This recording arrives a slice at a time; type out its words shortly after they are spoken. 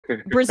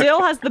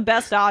Brazil has the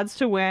best odds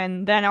to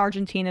win, then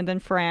Argentina, then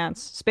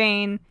France,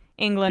 Spain,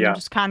 England. I'm Yeah.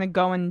 just kind of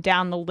going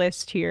down the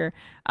list here.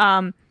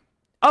 Um,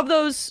 of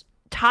those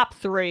top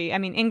three, I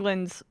mean,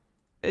 England's.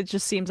 It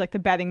just seems like the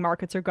betting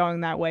markets are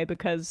going that way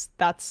because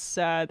that's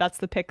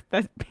the pick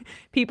that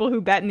people who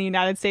bet in the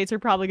United States are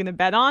probably going to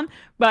bet on.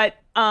 But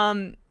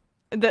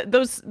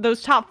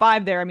those top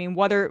five there, I mean,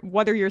 what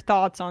are your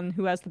thoughts on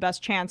who has the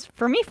best chance?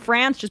 For me,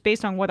 France, just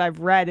based on what I've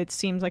read, it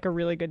seems like a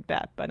really good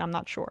bet, but I'm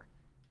not sure.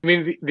 I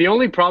mean, the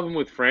only problem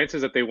with France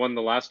is that they won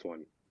the last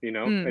one,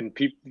 Mm. and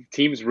pe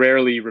teams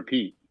rarely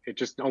repeat. It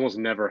just almost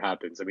never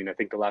happens. I mean, I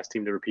think the last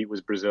team to repeat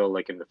was Brazil,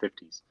 like in the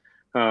 50s.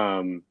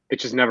 It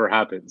just never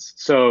happens.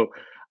 So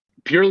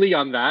purely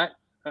on that,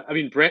 I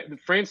mean, the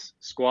France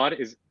squad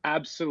is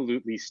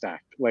absolutely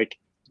stacked. Like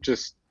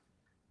just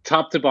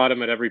top to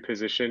bottom at every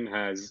position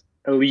has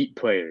elite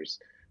players.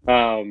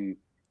 Um,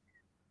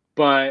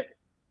 but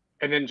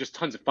and then just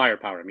tons of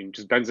firepower. I mean,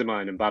 just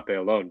Benzema and Mbappe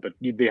alone, but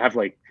they have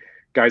like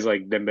guys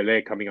like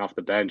Dembele coming off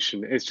the bench,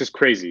 and it's just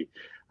crazy.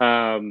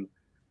 Um,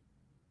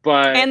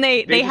 but And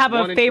they they they just have a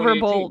won in 2018.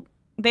 favorable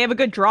they have a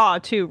good draw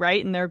too,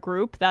 right? In their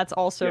group. That's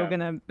also Yeah,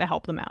 gonna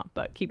help them out.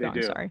 But keep they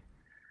going, do. sorry.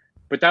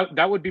 But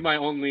that would be my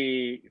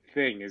only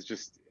thing is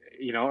just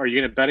are you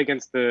going to bet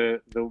against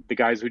the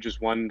guys who just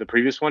won the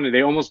previous one? And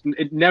they almost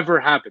it never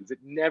happens. It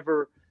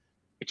never.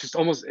 It's just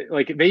almost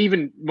like they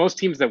even most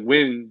teams that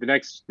win the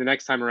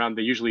next time around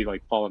they usually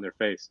like fall on their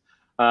face.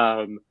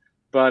 Um,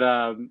 but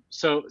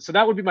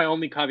that would be my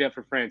only caveat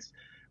for France.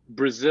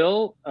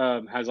 Brazil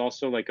has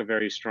also like a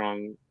very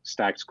strong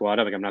stacked squad.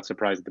 Like I'm not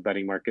surprised that the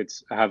betting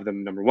markets have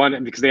them number one,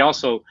 and because they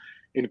also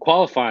in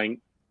qualifying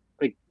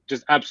like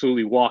just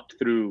absolutely walked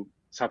through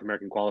South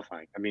American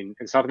qualifying. I mean,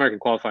 and South American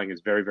qualifying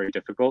is very very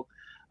difficult.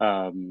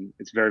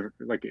 It's very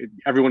like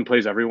everyone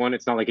plays everyone.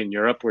 It's not like in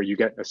Europe where you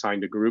get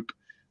assigned a group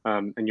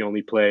and you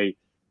only play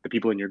the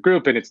people in your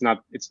group, and it's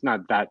not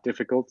that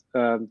difficult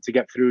to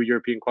get through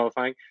European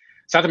qualifying.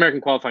 South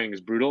American qualifying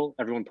is brutal.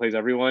 Everyone plays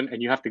everyone,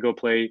 and you have to go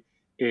play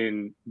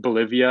in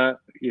Bolivia,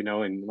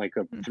 in like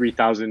a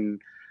 3,000,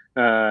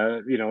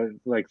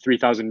 like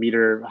 3,000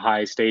 meter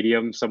high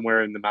stadium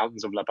somewhere in the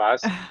mountains of La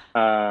Paz,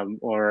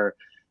 or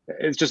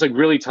it's just like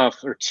really tough,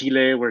 or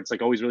Chile, where it's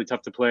like always really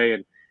tough to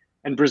play,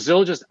 and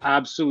Brazil just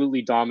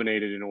absolutely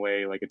dominated in a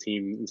way like a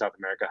team in South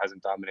America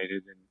hasn't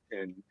dominated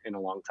in a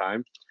long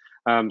time.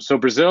 So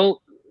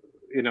Brazil,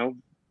 you know,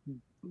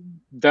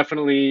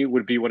 definitely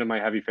would be one of my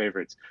heavy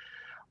favorites.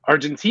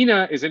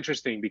 Argentina is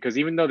interesting because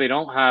even though they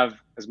don't have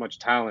as much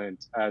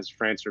talent as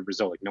France or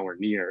Brazil, like nowhere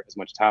near as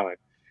much talent,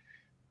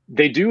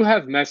 they do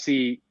have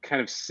Messi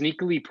kind of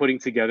sneakily putting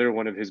together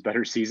one of his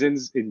better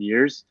seasons in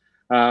years.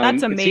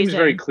 That's It seems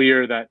very amazing.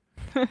 clear that,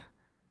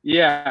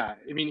 yeah,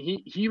 I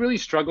mean, he really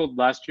struggled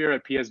last year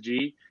at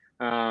PSG,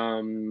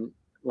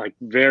 like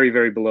very,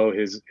 very below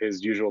his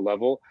usual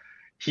level.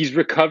 He's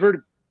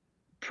recovered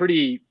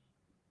pretty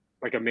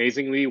like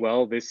amazingly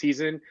well this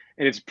season,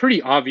 and it's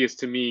pretty obvious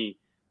to me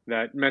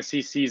that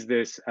Messi sees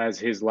this as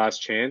his last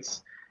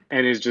chance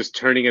and is just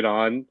turning it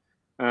on.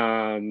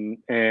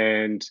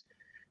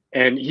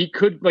 And he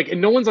could like,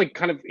 and no one's like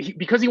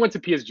because he went to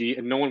PSG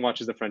and no one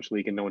watches the French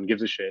league and no one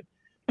gives a shit.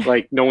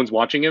 Like no one's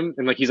watching him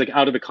and like he's like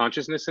out of the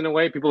consciousness in a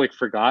way. People like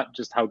forgot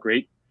just how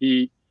great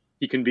he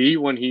can be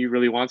when he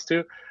really wants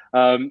to.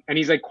 And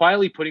he's like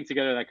quietly putting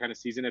together that kind of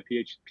season at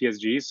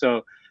PSG.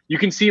 So you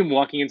can see him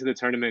walking into the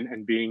tournament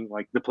and being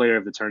like the player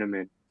of the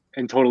tournament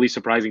and totally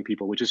surprising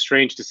people, which is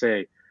strange to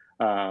say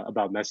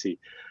about Messi.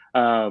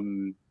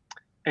 Um,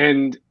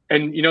 and I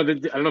don't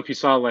know if you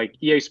saw like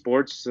EA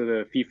Sports, so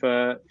the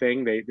FIFA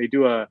thing.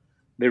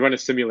 They run a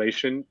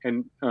simulation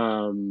and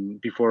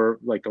before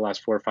like the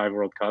last 4 or 5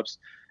 World Cups,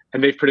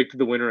 and they've predicted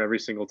the winner every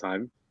single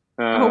time.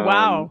 Oh Um,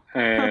 wow.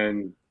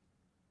 and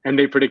and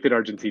they predicted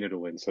Argentina to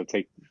win. So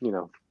take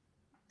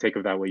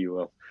of that what you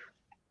will.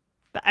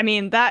 I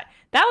mean that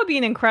would be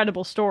an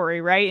incredible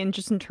story, right? And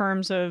just in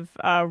terms of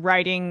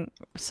writing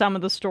some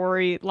of the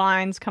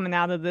storylines coming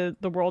out of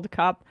the World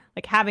Cup,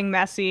 like having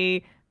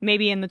Messi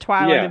maybe in the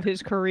twilight Yeah, of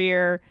his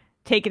career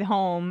take it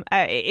home.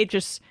 It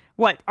just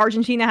what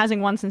Argentina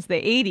hasn't won since the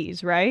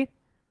 80s, right?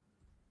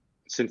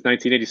 since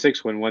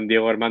 1986 when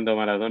Diego Armando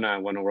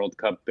Maradona won a World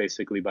Cup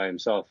basically by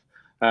himself.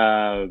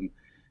 Um,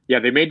 yeah,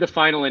 they made the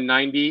final in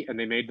 '90 and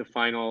they made the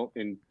final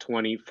in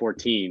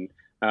 2014,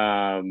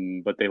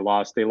 but they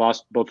lost. They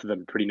lost both of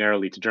them pretty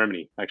narrowly to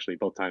Germany, actually,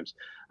 both times.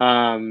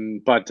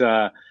 But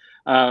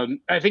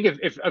I think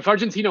if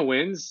Argentina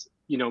wins,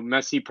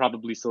 Messi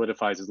probably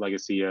solidifies his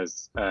legacy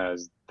as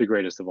the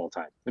greatest of all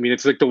time. I mean,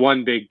 it's like the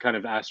one big kind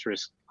of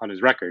asterisk on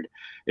his record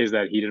is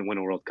that he didn't win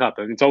a World Cup,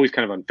 and it's always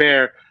kind of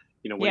unfair.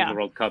 Winning the Yeah.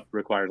 World Cup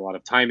required a lot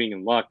of timing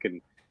and luck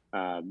and,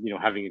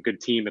 having a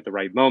good team at the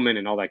right moment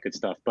and all that good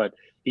stuff. But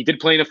he did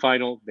play in a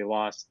final. They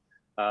lost.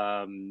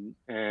 And,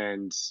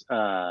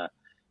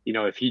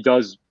 if he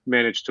does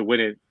manage to win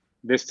it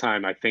this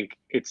time, I think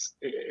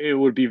it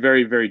would be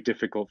very, very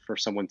difficult for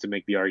someone to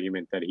make the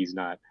argument that he's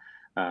not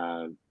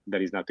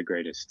the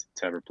greatest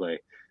to ever play.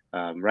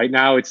 Right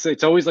now,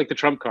 it's always like the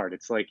trump card.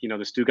 It's like, the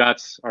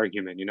Stugatz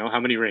argument. How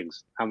many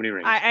rings? How many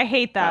rings? I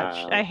hate that.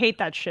 Um, I hate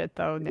that shit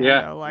though,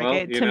 yeah. Nando. Like Well,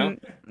 it to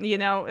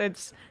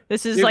it's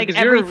this is yeah, like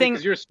because everything.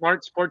 you're a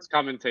smart sports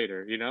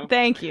commentator.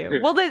 Thank you.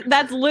 Well,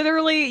 that's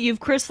literally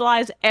you've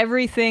crystallized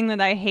everything that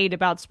I hate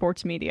about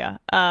sports media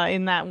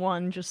in that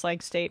one just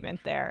like statement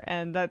there,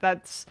 and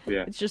that's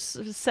Yeah. it's just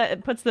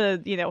it puts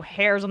the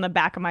hairs on the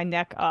back of my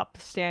neck up,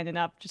 standing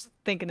up, just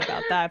thinking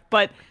about that.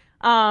 But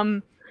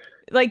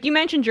like you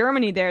mentioned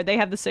Germany there, they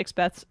have the sixth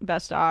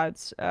best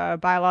odds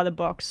by a lot of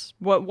books.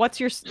 What's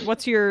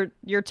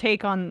your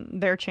take on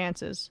their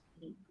chances?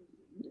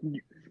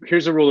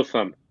 Here's a rule of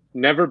thumb: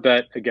 never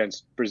bet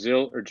against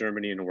Brazil or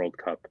Germany in a World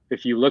Cup.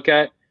 If you look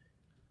at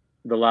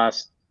the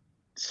last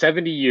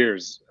 70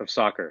 years of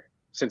soccer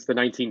since the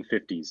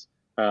 1950s,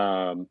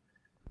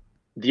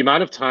 the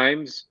amount of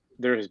times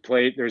there's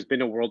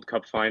been a World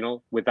Cup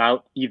final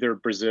without either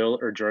Brazil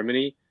or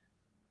Germany,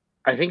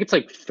 I think it's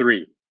like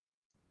three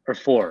or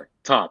four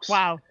tops.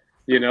 Wow.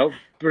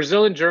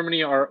 Brazil and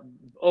Germany are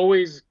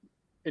always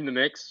in the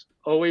mix,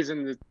 always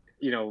in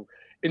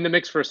the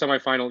mix for a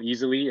semifinal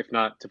easily, if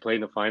not to play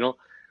in the final.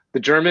 The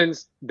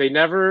Germans, they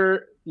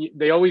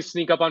always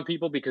sneak up on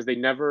people because they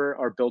never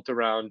are built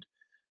around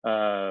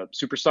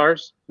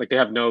superstars. Like they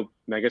have no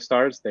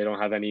megastars. They don't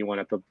have anyone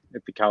at the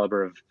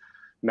caliber of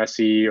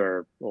Messi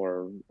or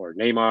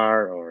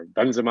Neymar or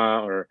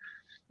Benzema, or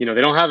they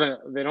don't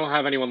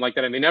have anyone like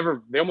that, and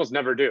they almost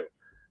never do.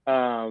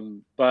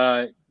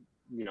 But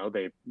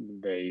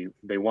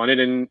they won it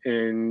in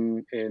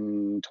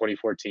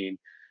 2014.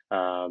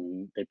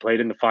 They played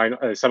in the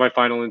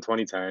semifinal in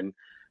 2010.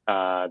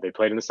 They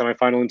played in the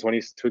semifinal in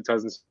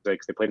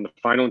 2006. They played in the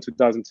final in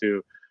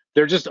 2002.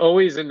 They're just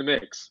always in the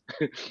mix.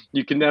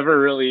 You can never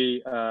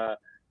really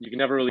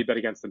bet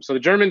against them. So the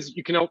Germans,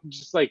 you can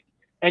just like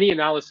any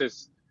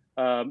analysis.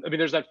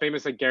 There's that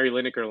famous like Gary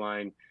Lineker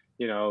line.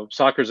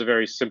 Soccer is a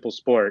very simple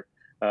sport.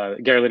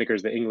 Gary Lineker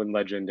is the England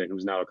legend and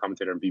who's now a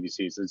commentator on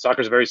BBC. So soccer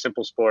is a very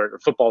simple sport, or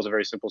football is a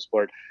very simple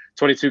sport.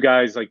 22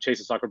 guys like chase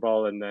a soccer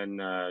ball, and then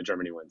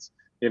Germany wins.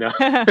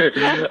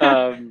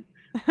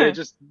 They're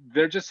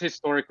just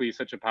historically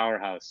such a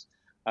powerhouse.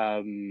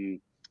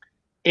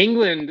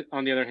 England,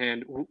 on the other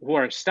hand, who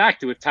are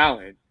stacked with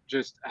talent,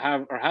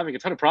 are having a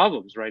ton of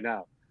problems right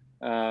now.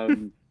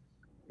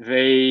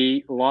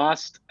 They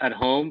lost at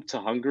home to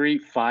Hungary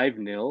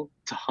 5-0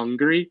 to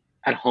Hungary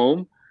at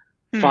home,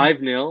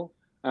 5-0.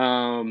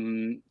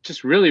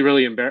 Just really,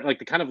 really embarrassing. Like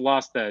the kind of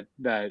loss that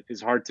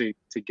is hard to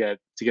get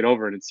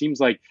over. And it seems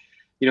like,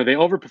 they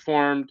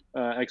overperformed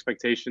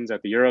expectations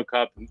at the Euro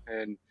Cup,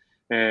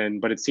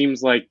 but it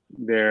seems like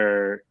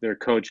their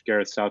coach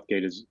Gareth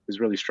Southgate is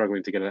really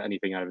struggling to get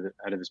anything out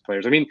of his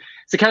players.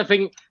 It's the kind of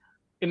thing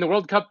in the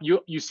World Cup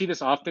you see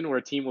this often, where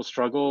a team will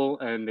struggle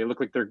and they look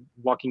like they're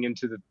walking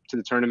into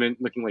the tournament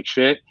looking like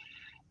shit.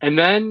 And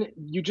then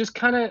you just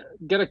kind of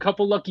get a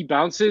couple lucky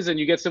bounces and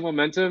you get some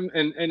momentum.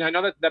 And I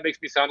know that makes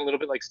me sound a little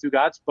bit like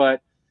Stugatz,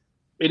 but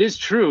it is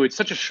true. It's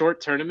such a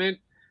short tournament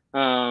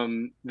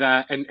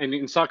that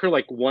in soccer,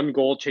 like one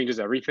goal changes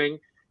everything.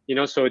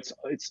 So it's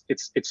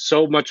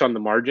so much on the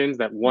margins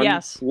that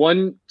Yes.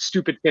 one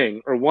stupid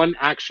thing or one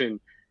action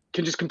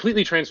can just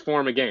completely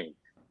transform a game.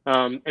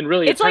 And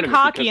really, It's like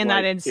hockey in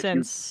that like,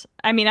 instance.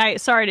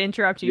 Sorry to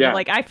interrupt you, Yeah. but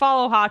like I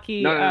follow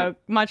hockey No.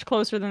 much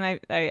closer than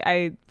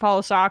I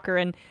follow soccer.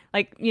 And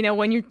like,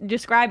 when you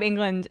describe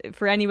England,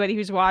 for anybody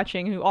who's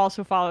watching who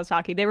also follows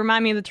hockey, they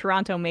remind me of the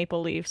Toronto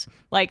Maple Leafs.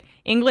 Like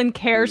England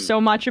cares so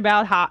much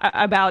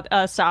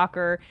about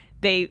soccer.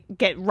 They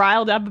get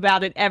riled up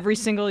about it every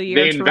single year.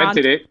 They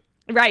invented it.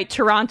 Right.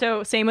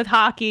 Toronto, same with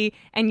hockey,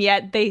 and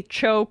yet they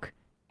choke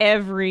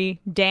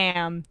every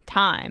damn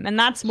time, and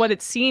that's what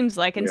it seems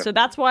like. And so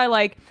that's why,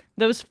 like,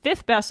 those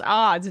fifth best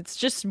odds, it's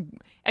just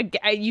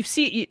you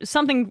see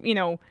something,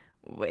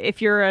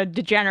 if you're a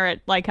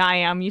degenerate like I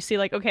am, you see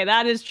like, okay,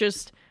 that is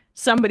just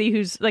somebody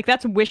who's like,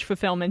 that's wish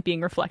fulfillment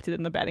being reflected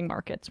in the betting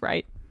markets,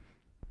 right?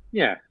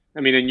 Yeah.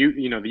 And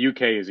the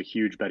UK is a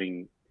huge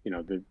betting,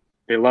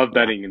 they love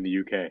betting in the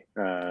UK.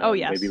 Oh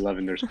yes, They be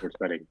loving their sports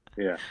betting.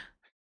 Yeah.